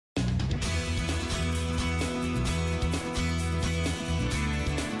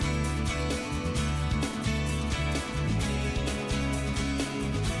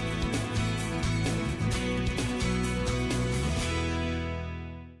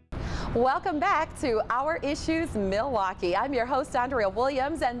Welcome back to Our Issues Milwaukee. I'm your host, Andrea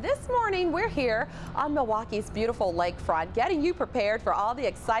Williams, and this morning we're here on Milwaukee's beautiful lakefront, getting you prepared for all the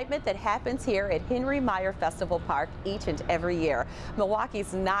excitement that happens here at Henry Meyer Festival Park each and every year.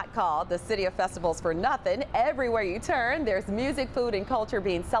 Milwaukee's not called the City of Festivals for nothing. Everywhere you turn, there's music, food, and culture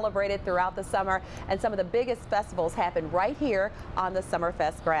being celebrated throughout the summer, and some of the biggest festivals happen right here on the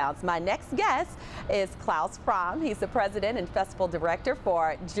Summerfest grounds. My next guest is Klaus Fromme. He's the president and festival director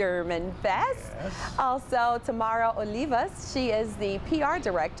for German Fest. Yes. Also, Tamara Olivas. She is the PR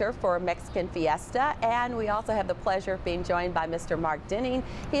director for Mexican Fiesta. And we also have the pleasure of being joined by Mr. Mark Denning.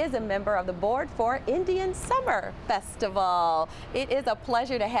 He is a member of the board for Indian Summer Festival. It is a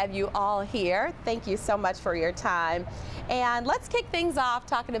pleasure to have you all here. Thank you so much for your time. And let's kick things off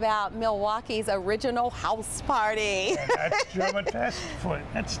talking about Milwaukee's original house party. And that's German Fest.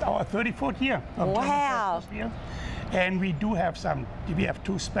 That's our 34th year. Wow. And we do have we have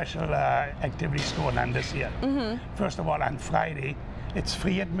two special activities going on this year. First of all, on Friday, it's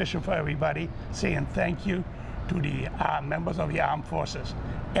free admission for everybody, saying thank you to the members of the armed forces.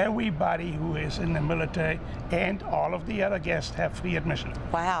 Everybody who is in the military and all of the other guests have free admission.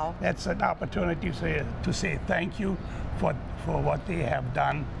 Wow. That's an opportunity to say thank you for what they have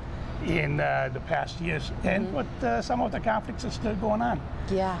done in the past years and what some of the conflicts are still going on.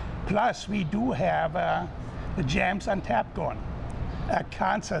 Yeah. Plus, we do have the Jams on Tap going, a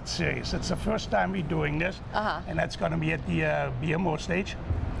concert series. It's the first time we're doing this, and that's going to be at the BMO stage.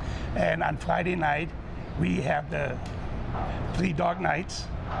 And on Friday night, we have the Three Dog Nights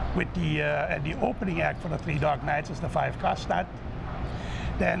with the opening act for the Three Dog Nights is the Five Costnut.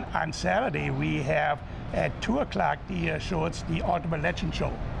 Then on Saturday, we have at 2 o'clock the show, it's the Ultimate Legend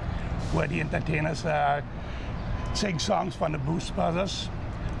Show, where the entertainers sing songs from the Blues Brothers,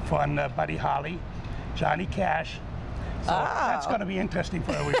 from Buddy Holly, Johnny Cash. So that's going to be interesting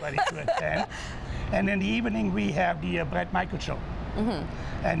for everybody to attend. And in the evening, we have the Bret Michaels Show.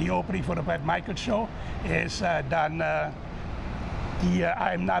 And the opening for the Bret Michaels Show is done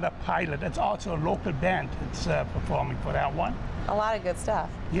I'm Not a Pilot. It's also a local band that's performing for that one. A lot of good stuff.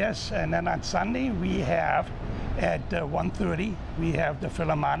 Yes, and then on Sunday, we have at 1:30, we have the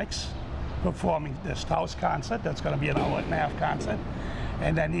Philharmonics performing the Strauss concert. That's going to be an hour-and-a-half concert.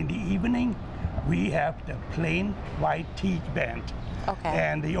 And then in the evening, we have the Plain White Tee Band. Okay.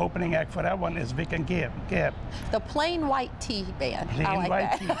 And the opening act for that one is Vic and Gab. The Plain White Tee Band. Plain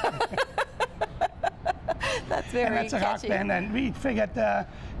White Tee. That's very And that's a rock band, and we figured the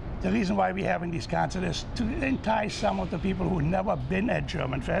reason why we're having these concerts is to entice some of the people who've never been at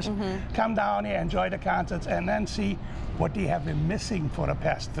German Fest, come down here, enjoy the concerts, and then see what they have been missing for the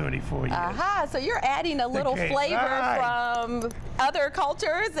past 34 years. So you're adding a little flavor from other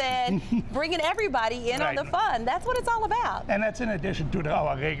cultures and bringing everybody in on the fun. That's what it's all about. And that's in addition to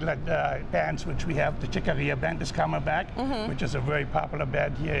our regular bands, which we have. The Chicoria Band is coming back, which is a very popular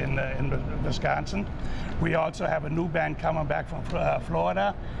band here in Wisconsin. We also have a new band coming back from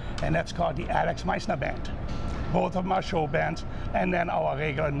Florida, and that's called the Alex Meissner Band. Both of them are show bands, and then our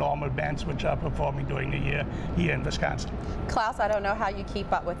regular normal bands which are performing during the year here in Wisconsin. Klaus, I don't know how you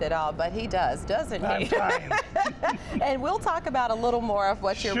keep up with it all, but he does, doesn't he? I'm trying. And we'll talk about a little more of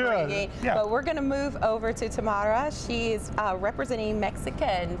what you're bringing, but we're going to move over to Tamara. She's representing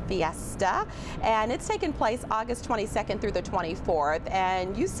Mexican Fiesta, and it's taking place August 22nd through the 24th,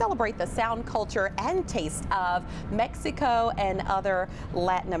 and you celebrate the sound, culture, and taste of Mexico and other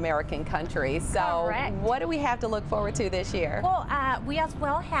Latin American countries. So what do we have to look forward to this year? Well, we as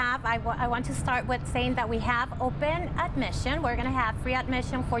well have, I want to start with saying that we have open admission. We're going to have free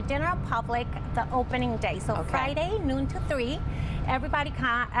admission for general public the opening day. So Friday, noon to 3. Everybody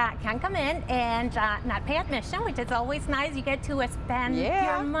can come in and not pay admission, which is always nice. You get to spend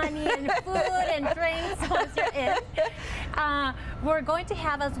your money and food and drinks once you're in. We're going to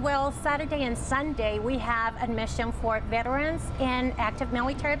have as well Saturday and Sunday, we have admission for veterans and active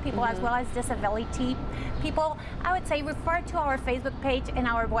military people as well as disability people. I would say refer to our Facebook page and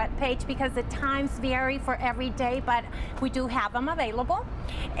our web page because the times vary for every day, but we do have them available.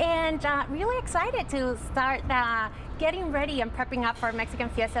 And really excited to start getting ready and prepping up for Mexican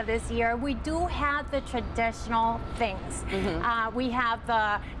Fiesta this year. We do have the traditional things. We have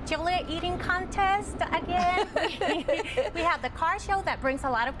the chile eating contest again. We have the car show that brings a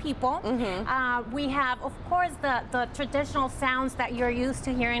lot of people. We have, of course, the traditional sounds that you're used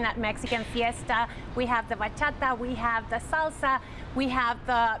to hearing at Mexican Fiesta. We have the bachata, we have the salsa, we have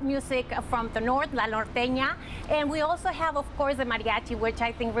the music from the north, la norteña, and we also have, of course, the mariachi, which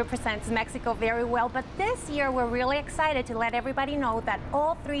I think represents Mexico very well. But this year, we're really excited to let everybody know that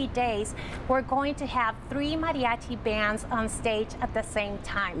all 3 days, we're going to have 3 mariachi bands on stage at the same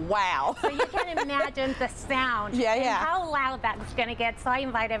time. Wow. So you can imagine the sound and how loud that's going to get. So I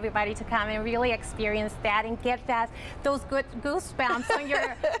invite everybody to come and really experience that and get those good goosebumps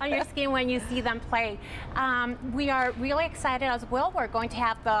on your skin when you see them play. We are really excited as well. We're going to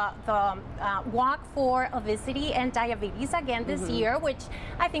have the walk for obesity and diabetes again this year, which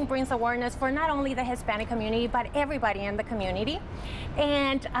I think brings awareness for not only the Hispanic community, but everybody in the community.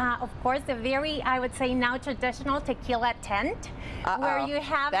 And of course, the very, I would say now traditional tequila tent, where you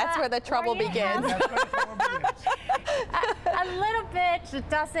have that's where the trouble begins. A little bit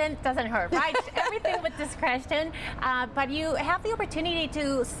doesn't hurt, right? Everything with discretion, but you have the opportunity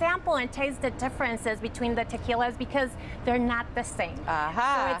to sample and taste the differences between the tequilas because they're not the same.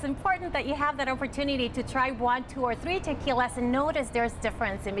 So it's important that you have that opportunity to try 1, 2, or 3 tequilas and notice there's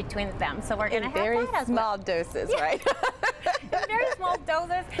difference in between them. So we're going to have very that as small well. doses, right? In very small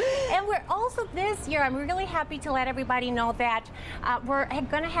doses. And we're also this year, I'm really happy to let everybody know that we're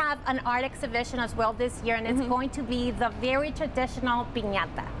going to have an art exhibition as well this year, and it's going to be the very traditional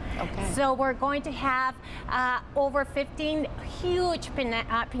piñata. Okay. So we're going to have over 15 huge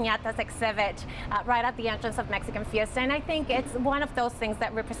piñatas exhibit right at the entrance of Mexican Fiesta, and I think it's one of those things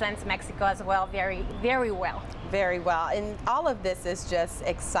that represents Mexico as well very, very well. Very well, and all of this is just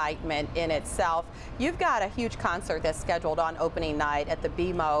excitement in itself. You've got a huge concert that's scheduled on opening night at the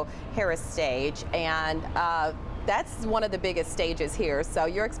BMO Harris stage, and that's one of the biggest stages here, so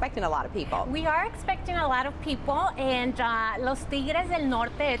you're expecting a lot of people. We are expecting a lot of people, and Los Tigres del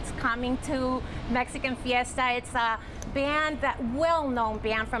Norte, it's coming to Mexican Fiesta. It's a band, that well-known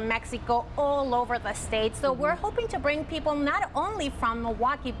band from Mexico all over the state. So we're hoping to bring people not only from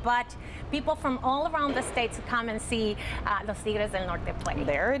Milwaukee, but people from all around the state to come and see Los Tigres del Norte play.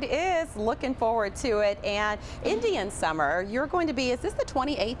 There it is. Looking forward to it. And Indian Summer, you're going to be, is this the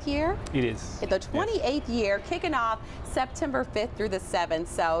 28th year? It is. The 28th year, kicking off September 5th through the 7th.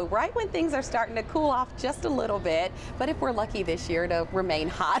 So right when things are starting to cool off just a little bit, but if we're lucky this year to remain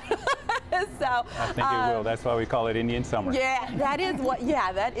hot. So I think it will. That's why we call it Indian Summer. Yeah, that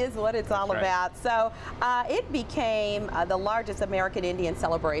is what it's all about. So it became the largest American Indian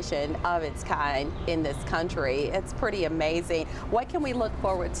celebration of its kind in this country. It's pretty amazing. What can we look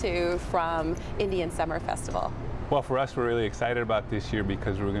forward to from Indian Summer Festival? Well, for us, we're really excited about this year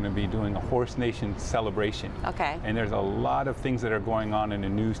because we're going to be doing a Horse Nation celebration. Okay. And there's a lot of things that are going on in the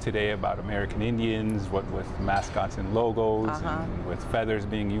news today about American Indians, what with mascots and logos, and with feathers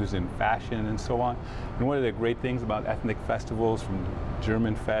being used in fashion and so on. And one of the great things about ethnic festivals from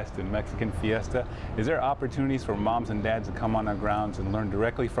German Fest and Mexican Fiesta is there are opportunities for moms and dads to come on our grounds and learn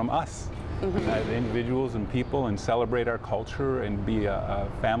directly from us. As individuals and people, and celebrate our culture and be a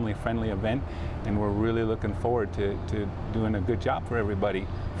family-friendly event. And we're really looking forward to doing a good job for everybody.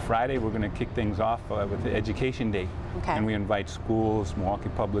 Friday, we're going to kick things off with the Education Day. Okay. And we invite schools,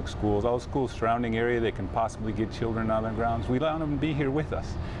 Milwaukee Public Schools, all schools surrounding area that can possibly get children on their grounds. We let them be here with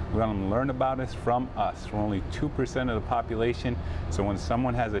us. We let them learn about us from us. We're only 2% of the population, so when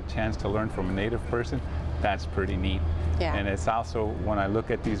someone has a chance to learn from a native person, that's pretty neat. Yeah. And it's also, when I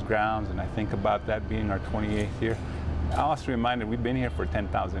look at these grounds and I think about that being our 28th year, I also reminded we've been here for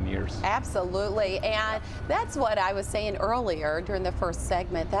 10,000 years. Absolutely, and that's what I was saying earlier during the first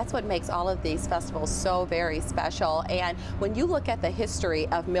segment. That's what makes all of these festivals so very special. And when you look at the history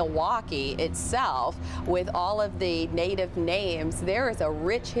of Milwaukee itself, with all of the native names, there is a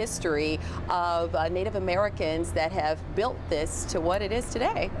rich history of Native Americans that have built this to what it is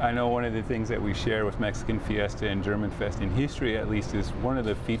today. I know one of the things that we share with Mexican Fiesta and German Fest, in history at least, is one of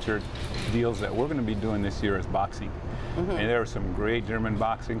the featured deals that we're going to be doing this year is boxing. And there are some great German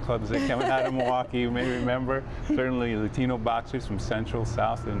boxing clubs that came out of Milwaukee, you may remember. Certainly Latino boxers from Central,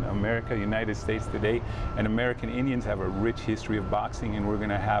 South, and America, United States today. And American Indians have a rich history of boxing, and we're going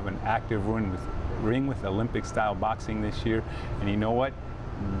to have an active ring with Olympic-style boxing this year. And you know what?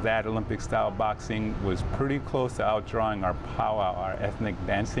 That Olympic-style boxing was pretty close to outdrawing our powwow, our ethnic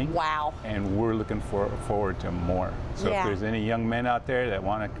dancing. Wow. And we're looking forward to more. So if there's any young men out there that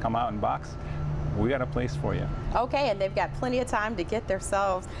want to come out and box, we got a place for you. Okay, and they've got plenty of time to get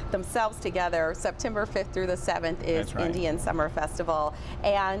themselves together. September 5th through the 7th is Indian Summer Festival.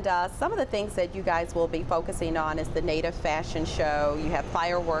 And some of the things that you guys will be focusing on is the Native Fashion Show. You have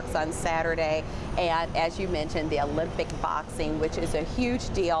fireworks on Saturday, and as you mentioned, the Olympic boxing, which is a huge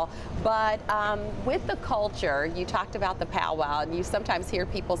deal. But with the culture, you talked about the powwow, and you sometimes hear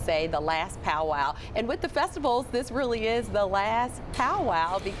people say the last powwow. And with the festivals, this really is the last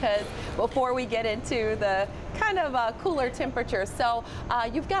powwow, because before we get into the kind of cooler temperatures. So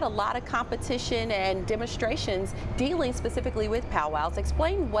you've got a lot of competition and demonstrations dealing specifically with powwows.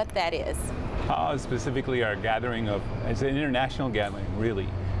 Explain what that is. Specifically our gathering of, it's an international gathering, really.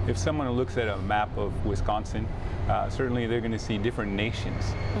 If someone looks at a map of Wisconsin, certainly they're going to see different nations.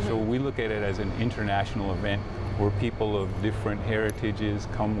 So we look at it as an international event where people of different heritages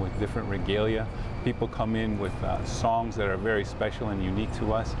come with different regalia. People come in with songs that are very special and unique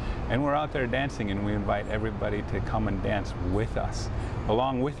to us, and we're out there dancing, and we invite everybody to come and dance with us.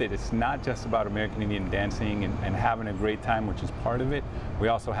 Along with it, it's not just about American Indian dancing and having a great time, which is part of it. We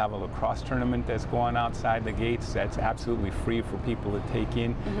also have a lacrosse tournament that's going outside the gates that's absolutely free for people to take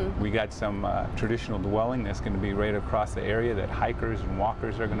in. We got some traditional dwelling that's going to be right across the area that hikers and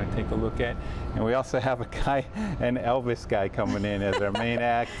walkers are going to take a look at. And we also have an Elvis guy coming in as our main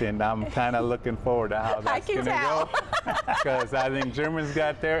act, and I'm kind of looking forward to how that's going to go. Because I think Germans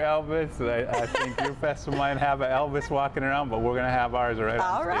got their Elvis. I think your festival might have an Elvis walking around, but we're going to have ours right on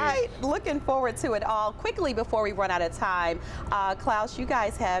stage. All right, looking forward to it all. Quickly before we run out of time, Klaus, you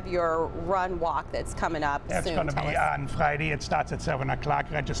guys have your run walk that's coming up soon. It's going to be on Friday. It starts at 7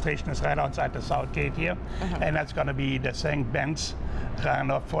 o'clock. Registration is right outside the south gate here. And that's going to be the St. Ben's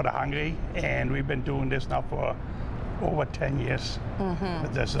Run for the Hungry. And we've been doing this now for over 10 years.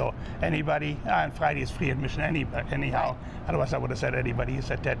 So anybody, on Friday is free admission anyhow. Otherwise I would have said anybody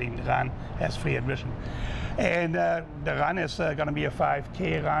who's attending the run has free admission. And the run is going to be a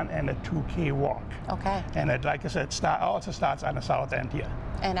 5K run and a 2K walk. Okay. And like I said, it also starts on the south end here.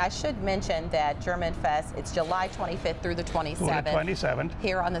 And I should mention that German Fest, it's July 25th through the 27th.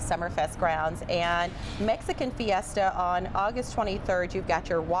 Here on the Summerfest grounds. And Mexican Fiesta on August 23rd, you've got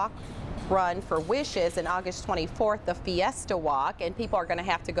your walk run for wishes, and August 24th the Fiesta walk, and people are going to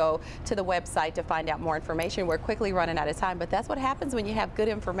have to go to the website to find out more information. We're quickly running out of time, but that's what happens when you have good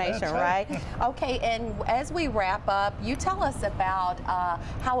information, right? Okay, and as we wrap up, you tell us about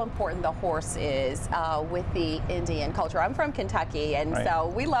how important the horse is with the Indian culture. I'm from Kentucky, and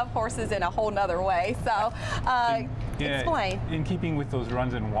so we love horses in a whole nother way. So explain. In keeping with those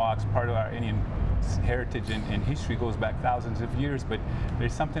runs and walks, part of our Indian heritage and history goes back thousands of years, but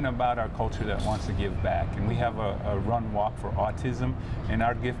there's something about our culture that wants to give back, and we have a run walk for autism, and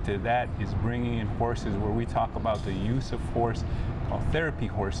our gift to that is bringing in horses, where we talk about the use of horse called therapy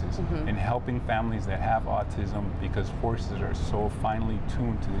horses, and helping families that have autism, because horses are so finely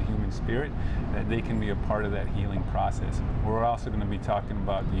tuned to the human spirit that they can be a part of that healing process. We're also going to be talking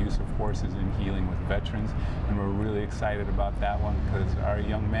about the use of horses in healing with veterans, and we're really excited about that one, because our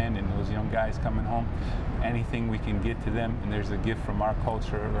young men and those young guys coming home, anything we can get to them, and there's a gift from our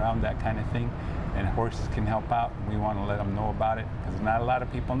culture around that kind of thing, and horses can help out. We want to let them know about it, because not a lot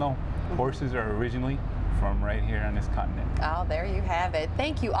of people know. Horses are originally from right here on this continent. Oh, there you have it.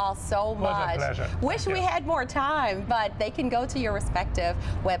 Thank you all so much. It was a pleasure. Wish we had more time, but they can go to your respective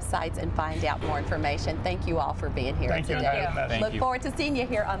websites and find out more information. Thank you all for being here today. Look forward to seeing you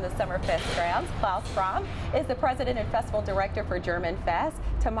here on the Summerfest grounds. Klaus Fromme is the president and festival director for German Fest.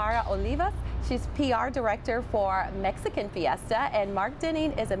 Tamara Olivas, she's PR director for Mexican Fiesta, and Mark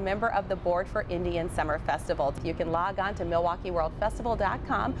Denning is a member of the board for Indian Summer Festival. You can log on to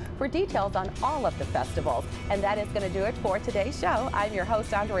MilwaukeeWorldFestival.com for details on all of the festivals. And that is going to do it for today's show. I'm your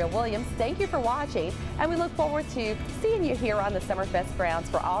host, Andrea Williams. Thank you for watching, and we look forward to seeing you here on the Summerfest grounds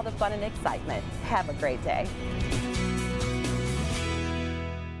for all the fun and excitement. Have a great day.